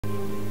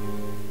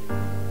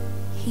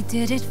He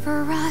did it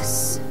for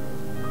us.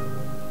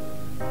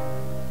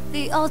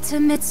 The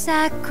ultimate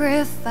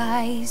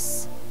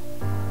sacrifice.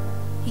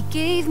 He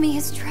gave me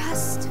his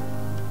trust.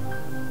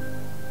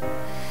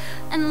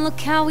 And look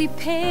how he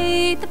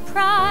paid the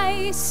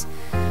price.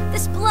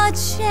 This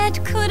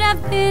bloodshed could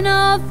have been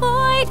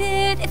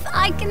avoided if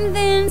I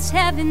convinced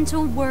heaven to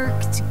work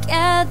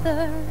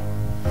together.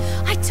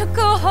 I took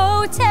a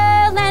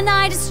hotel and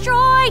I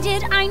destroyed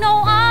it. I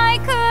know I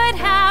could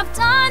have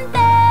done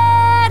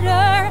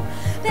better,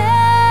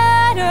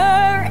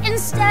 better,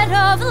 instead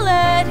of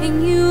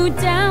letting you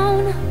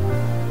down.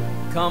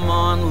 Come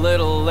on,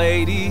 little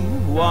lady,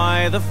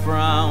 why the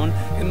frown?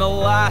 In the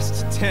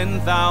last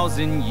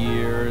 10,000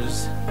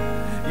 years,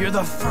 you're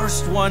the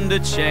first one to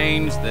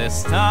change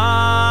this town.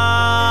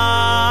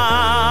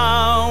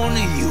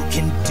 You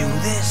can do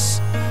this,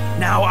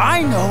 now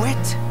I know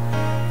it.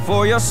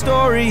 For your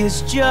story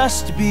is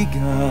just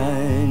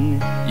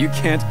begun. You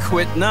can't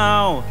quit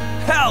now,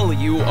 hell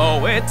you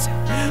owe it.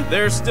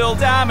 There's still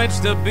damage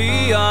to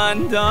be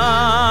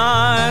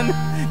undone.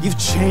 You've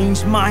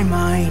changed my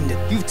mind,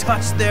 you've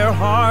touched their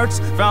hearts,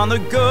 found the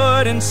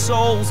good in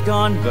souls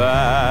gone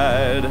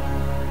bad.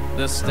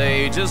 The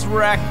stage is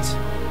wrecked,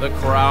 the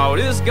crowd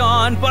is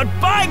gone, but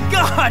by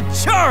God,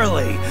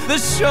 Charlie, the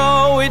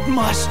show, it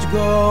must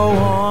go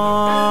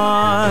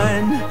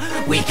on.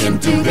 We can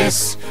do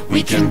this,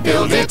 we can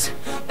build it.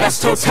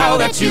 Best hotel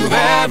that you've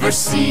ever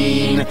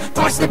seen.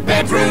 Twice the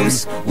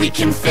bedrooms, we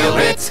can fill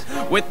it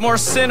with more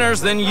sinners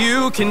than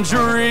you can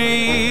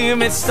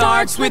dream. It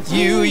starts with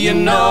you, you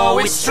know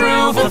it's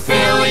true.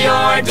 Fulfill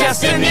your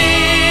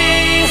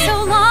destiny.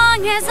 So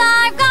long as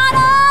I've got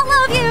all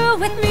of you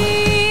with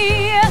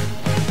me.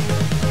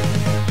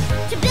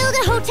 To build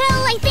a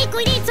hotel, I think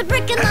we need some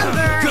brick and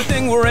lumber. Good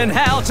thing we're in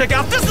hell. Check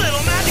out this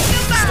little magic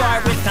number.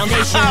 Start with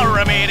foundation. A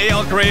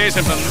remedial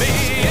creation for me.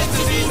 It's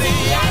as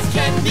easy as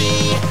can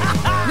be.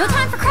 No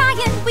time for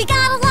crying, we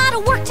got a lot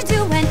of work to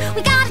do, and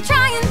we gotta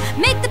try and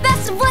make the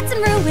best of what's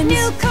in ruin.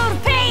 New coat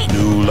of paint,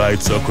 new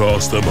lights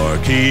across the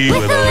marquee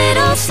with a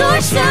little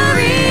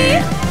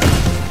sorcery.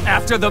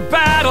 After the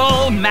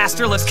battle,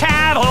 masterless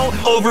cattle,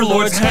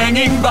 overlords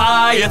hanging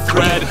by a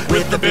thread.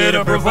 With a bit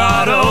of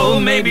bravado,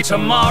 maybe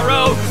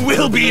tomorrow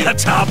we'll be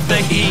atop the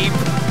heap.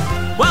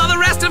 While the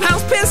rest of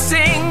hell's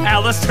pissing,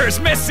 Alistair's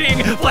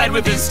missing, bled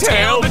with his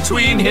tail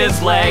between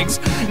his legs.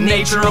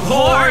 Nature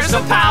abhors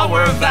a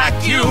power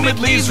vacuum, it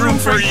leaves room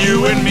for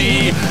you and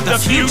me. The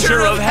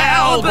future of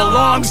hell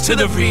belongs to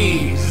the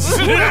V's.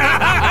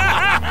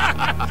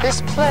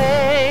 This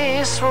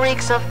place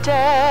reeks of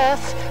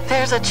death,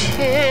 there's a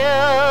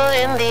chill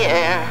in the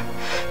air.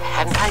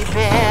 And I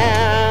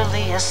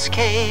barely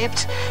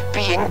escaped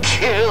being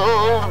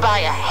killed by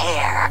a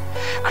hair.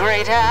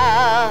 Great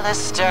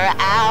Alistair,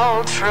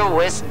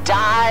 altruist,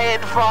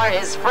 died for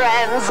his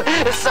friends.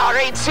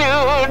 Sorry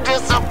to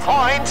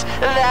disappoint,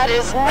 that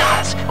is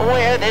not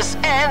where this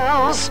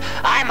ends.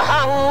 I'm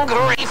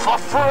hungry for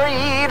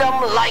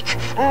freedom like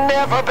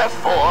never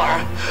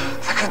before.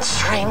 The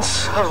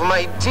constraints of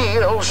my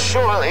deal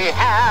surely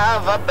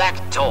have a back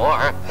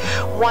door.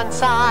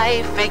 Once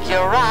I figure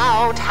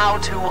out how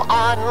to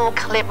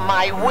unclip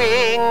my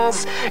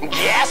wings,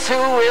 guess who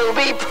will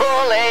be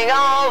pulling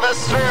all the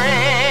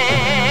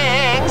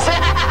strings?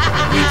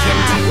 We can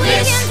do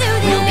this,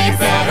 we'll be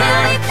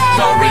better.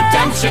 Though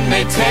redemption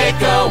may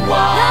take a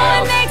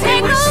while.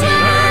 We were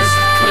sinners,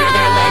 clear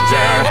their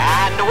ledger,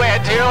 and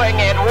we're doing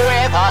it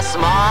with a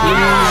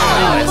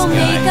smile. We'll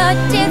make a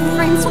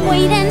difference,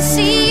 wait and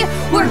see.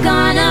 We're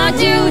gonna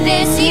do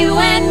this, you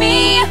and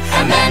me.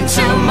 and then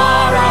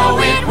tomorrow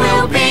it